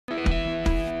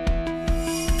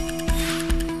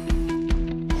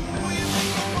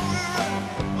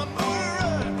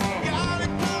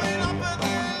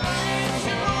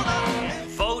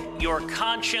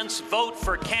conscience, vote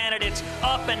for candidates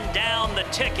up and down the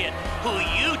ticket who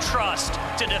you trust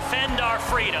to defend our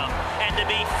freedom and to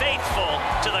be faithful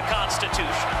to the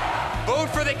Constitution. Vote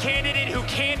for the candidate who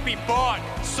can't be bought,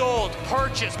 sold,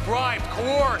 purchased, bribed,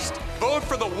 coerced. Vote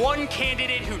for the one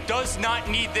candidate who does not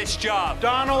need this job.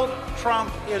 Donald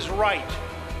Trump is right.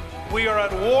 We are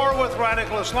at war with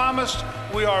radical Islamists.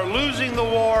 We are losing the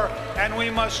war, and we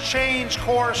must change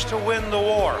course to win the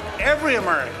war. Every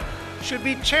American should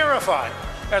be terrified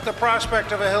at the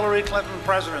prospect of a Hillary Clinton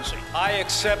presidency. I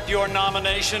accept your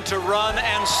nomination to run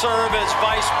and serve as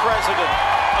Vice President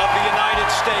of the United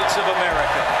States of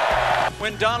America.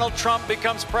 When Donald Trump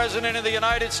becomes President of the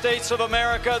United States of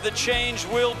America, the change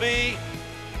will be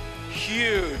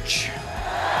huge.